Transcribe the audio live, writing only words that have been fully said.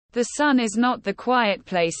The Sun is not the quiet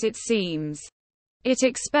place it seems. It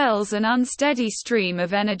expels an unsteady stream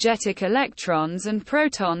of energetic electrons and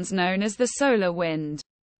protons known as the solar wind.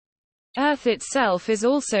 Earth itself is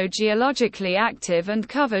also geologically active and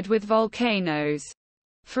covered with volcanoes.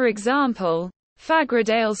 For example,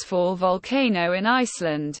 Fagradalsfjall volcano in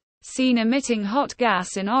Iceland, seen emitting hot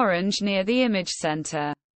gas in orange near the image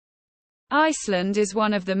center. Iceland is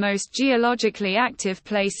one of the most geologically active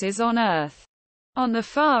places on Earth. On the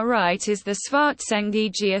far right is the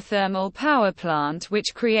Svartsengi geothermal power plant,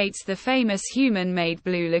 which creates the famous human-made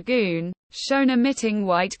Blue Lagoon, shown emitting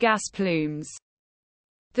white gas plumes.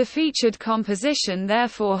 The featured composition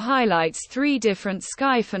therefore highlights three different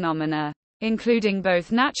sky phenomena, including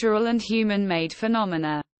both natural and human-made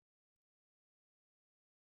phenomena.